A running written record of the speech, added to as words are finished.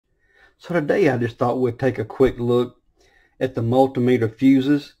So today I just thought we'd take a quick look at the multimeter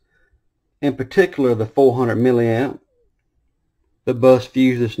fuses, in particular the 400 milliamp, the bus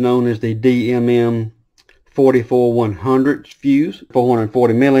fuse that's known as the DMM 44100 fuse,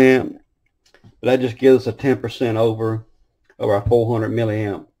 440 milliamp. But that just gives us a 10% over our 400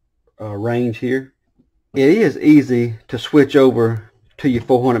 milliamp range here. It is easy to switch over to your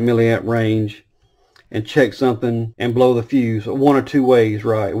 400 milliamp range and check something and blow the fuse one or two ways,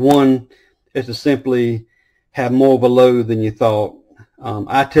 right? One is to simply have more of a load than you thought.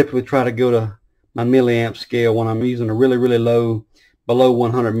 I typically try to go to my milliamp scale when I'm using a really low, below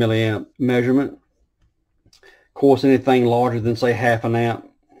 100 milliamp measurement. Of course, anything larger than say half an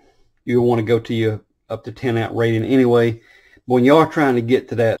amp, you want to go to your up to 10 amp rating anyway. But when you are trying to get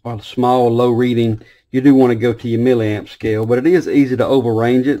to that small low reading, you do want to go to your milliamp scale. But it is easy to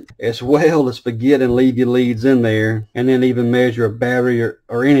overrange it, as well as forget and leave your leads in there and then even measure a battery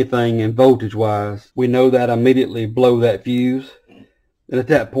or anything in voltage wise. We know that immediately blow that fuse, and at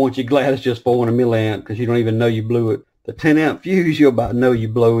that point you're glad it's just 400 milliamp because you don't even know you blew it. The 10 amp fuse, you'll about know you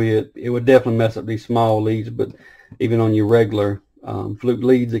blow it. It would definitely mess up these small leads, but even on your regular fluke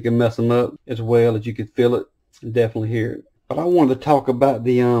leads, it can mess them up as well, as you can feel it and definitely hear it. But I wanted to talk about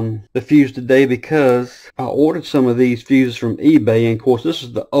the fuse today because I ordered some of these fuses from eBay, and of course this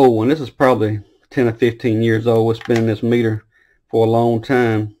is the old one. This is probably 10 or 15 years old. It's been in this meter for a long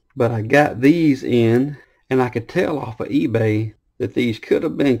time. But I got these in, and I could tell off of eBay that these could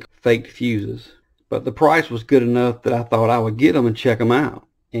have been faked fuses. But the price was good enough that I thought I would get them and check them out.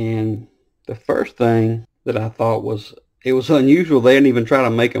 And the first thing that I thought was, it was unusual. They didn't even try to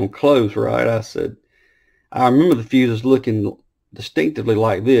make them close right. I remember the fuses looking distinctively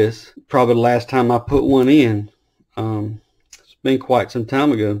like this. Probably the last time I put one in. It's been quite some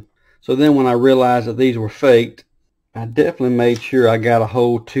time ago. So then when I realized that these were faked, I definitely made sure I got a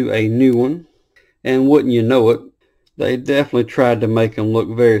hold to a new one. And wouldn't you know it, they definitely tried to make them look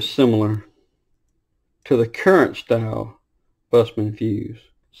very similar to the current style busman fuse.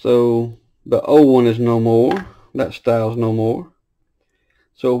 So the old one is no more. That style's no more.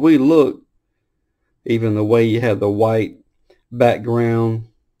 So if we look, even the way you have the white background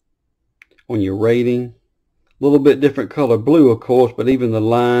on your rating, a little bit different color blue of course, but even the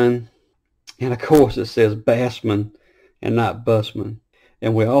line, and of course it says Bassman and not Busman.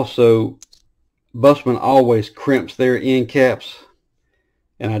 And we also, Busman always crimps their end caps,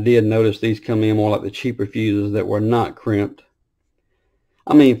 and I did notice these come in more like the cheaper fuses that were not crimped.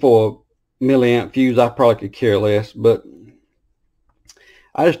 I mean, for a milliamp fuse I probably could care less, but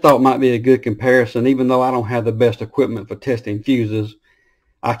I just thought it might be a good comparison. Even though I don't have the best equipment for testing fuses,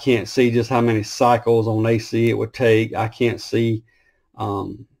 I can't see just how many cycles on AC it would take. I can't see,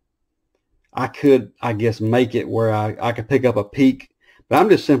 I could, I guess, make it where I could pick up a peak, but I'm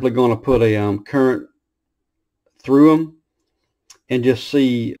just simply going to put a current through them and just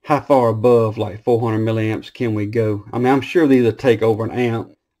see how far above like 400 milliamps can we go. I mean, I'm sure these will take over an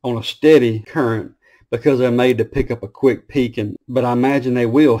amp on a steady current, because they're made to pick up a quick peak, but I imagine they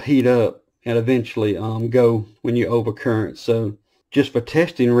will heat up and eventually go when you overcurrent. So just for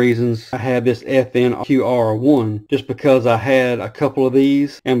testing reasons, I have this FNQR1 just because I had a couple of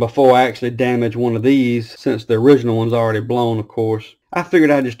these, and before I actually damaged one of these, since the original one's already blown of course, I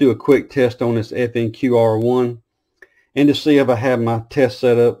figured I'd just do a quick test on this FNQR1 and to see if I have my test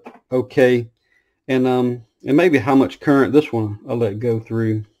set up okay, and maybe how much current this one I'll let go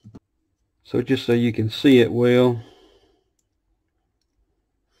through. So just so you can see it well,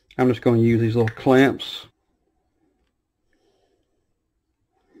 I'm just going to use these little clamps.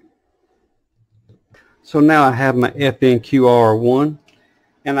 So now I have my FNQR1,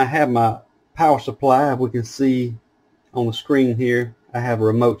 and I have my power supply. We can see on the screen here, I have a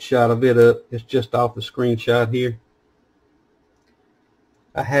remote shot of it up. It's just off the screenshot here.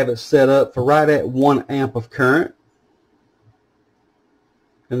 I have it set up for right at 1 amp of current.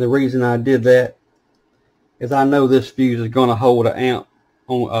 And the reason I did that is I know this fuse is going to hold an amp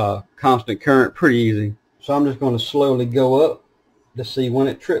on constant current pretty easy. So I'm just going to slowly go up to see when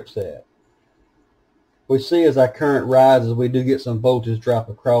it trips at. We see as our current rises, we do get some voltage drop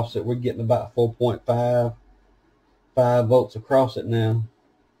across it. We're getting about 4.5 volts across it now.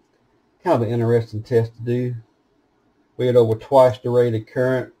 Kind of an interesting test to do. We had over twice the rated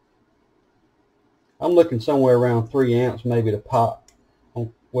current. I'm looking somewhere around 3 amps maybe to pop.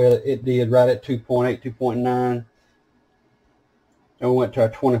 Well, it did right at 2.8, 2.9. And we went to our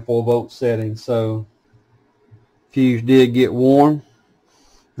 24 volt setting. So fuse did get warm,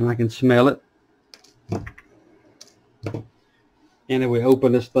 and I can smell it. And if we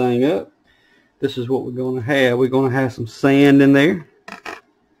open this thing up, this is what we're going to have. We're going to have some sand in there.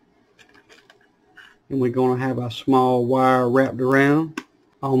 And we're going to have a small wire wrapped around,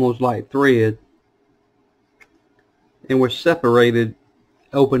 almost like thread. And we're separated,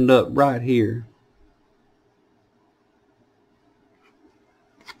 opened up right here.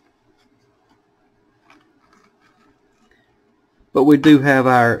 But we do have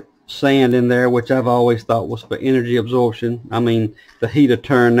our sand in there, which I've always thought was for energy absorption. I mean, the heat will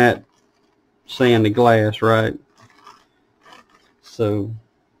turn that sand to glass, right? So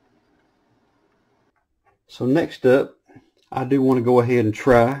next up, I do want to go ahead and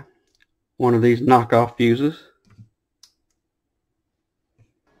try one of these knockoff fuses.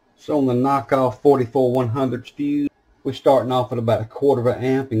 So on the knockoff 44/100 fuse, we're starting off at about 1/4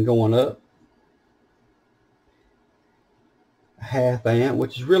 amp and going up. 1/2 amp,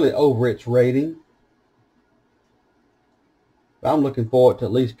 which is really over its rating. But I'm looking for it to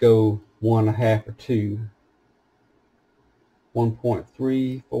at least go 1.5 or 2.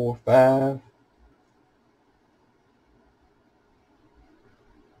 1.345.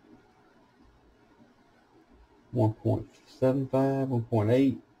 1.75,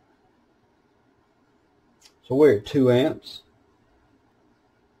 1.8. So we're at 2 amps.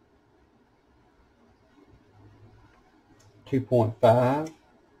 2.5.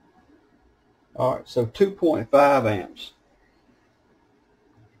 Alright, so 2.5 amps.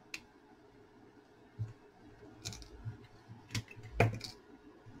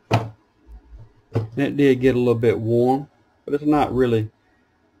 And it did get a little bit warm, but it's not really,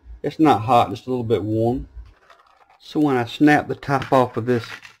 it's not hot, just a little bit warm. So when I snap the top off of this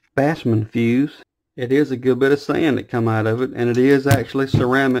Bassman fuse, it is a good bit of sand that come out of it, and it is actually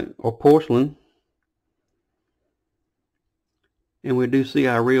ceramic or porcelain. And we do see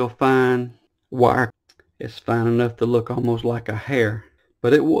our real fine wire. It's fine enough to look almost like a hair.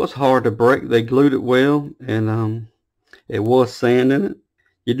 But it was hard to break. They glued it well, and it was sand in it.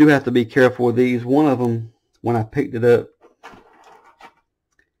 You do have to be careful with these. One of them, when I picked it up,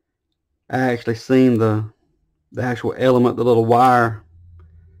 I actually seen the actual element, the little wire,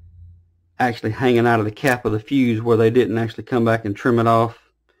 actually hanging out of the cap of the fuse where they didn't actually come back and trim it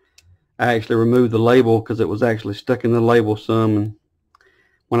off. I actually removed the label because it was actually stuck in the label some, and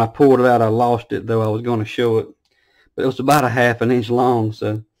when I pulled it out I lost it, though I was going to show it. But it was about 1/2 inch long,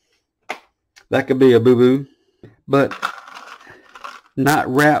 so that could be a boo-boo. But not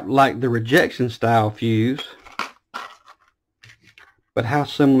wrapped like the rejection style fuse. But how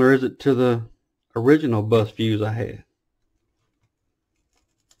similar is it to the original bus fuse I had?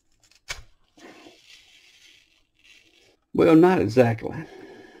 Well, not exactly.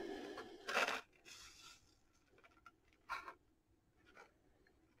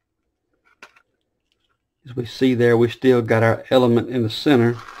 As we see there, we still got our element in the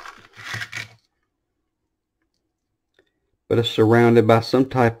center, but it's surrounded by some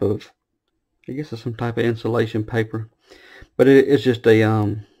type of, I guess it's some type of insulation paper. But it's just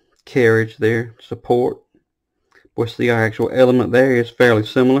a carriage there, support. We see our actual element there is fairly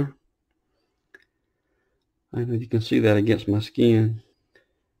similar. I don't know if you can see that against my skin.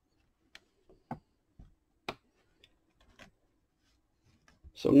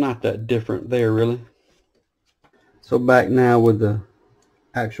 So not that different there really. So back now with the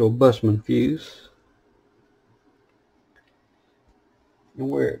actual Bussman fuse. And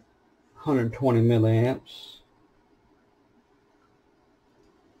we're at 120 milliamps.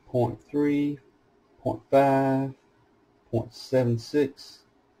 0.3, 0.5, 0.76,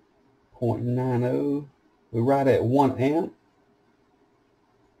 0.90. We're right at 1 amp.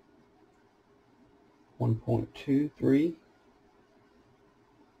 1.23,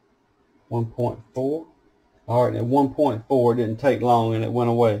 1.4. Alright, at 1.4 it didn't take long and it went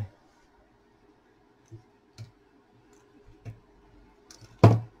away.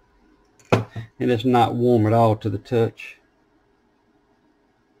 And it's not warm at all to the touch.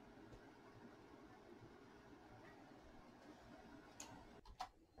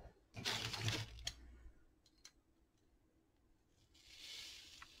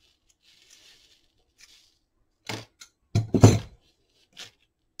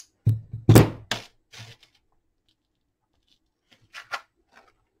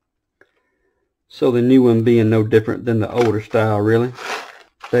 So the new one being no different than the older style really.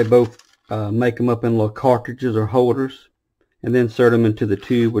 They both make them up in little cartridges or holders and then insert them into the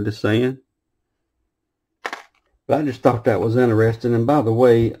tube with the sand. But I just thought that was interesting. And by the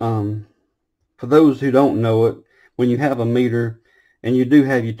way, for those who don't know it, when you have a meter and you do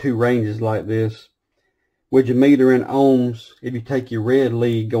have your two ranges like this, with your meter in ohms, if you take your red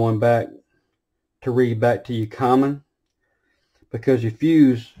lead going back to read back to your common, because your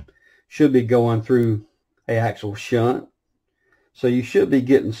fuse should be going through a actual shunt. So you should be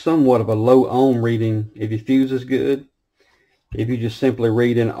getting somewhat of a low ohm reading if your fuse is good. If you just simply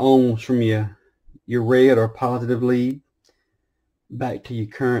read in ohms from your red or positive lead back to your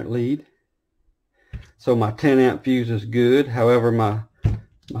current lead. So my 10 amp fuse is good. However, my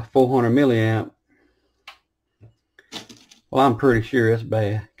 400 milliamp, well, I'm pretty sure it's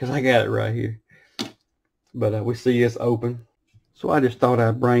bad because I got it right here. But we see it's open. So I just thought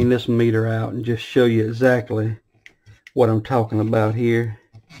I'd bring this meter out and just show you exactly what I'm talking about here.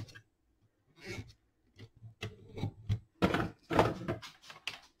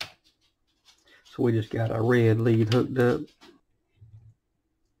 So we just got our red lead hooked up.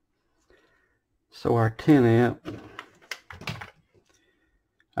 So our 10 amp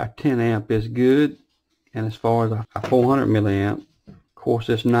is good. And as far as our 400 milliamp, of course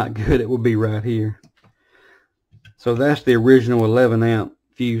it's not good. It would be right here. So that's the original 11 amp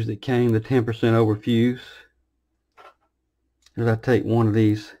fuse that came, the 10% over fuse. As I take one of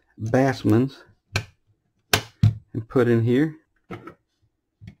these Bassmans and put in here.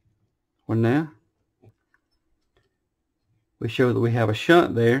 Well, now we show that we have a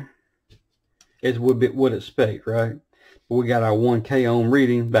shunt there, as would expect, right? But we got our 1K ohm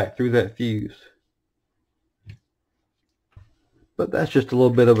reading back through that fuse. But that's just a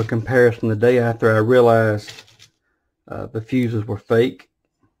little bit of a comparison the day after I realized the fuses were fake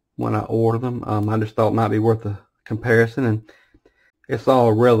when I ordered them. I just thought it might be worth a comparison, and it's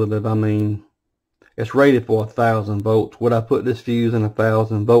all relative. I mean, it's rated for 1,000 volts. Would I put this fuse in a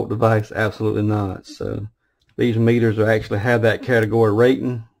 1,000 volt device? Absolutely not. So these meters actually have that category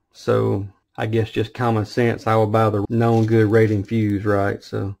rating. So I guess just common sense, I would buy the known good rating fuse, right?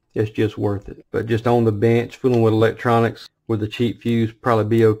 So it's just worth it. But just on the bench, fooling with electronics with a cheap fuse, probably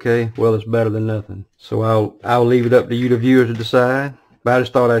be okay. Well, it's better than nothing. So I'll leave it up to you, the viewers, to decide. But I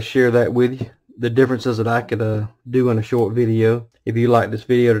just thought I'd share that with you. The differences that I could do in a short video. If you like this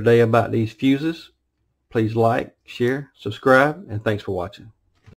video today about these fuses, please like, share, subscribe, and thanks for watching.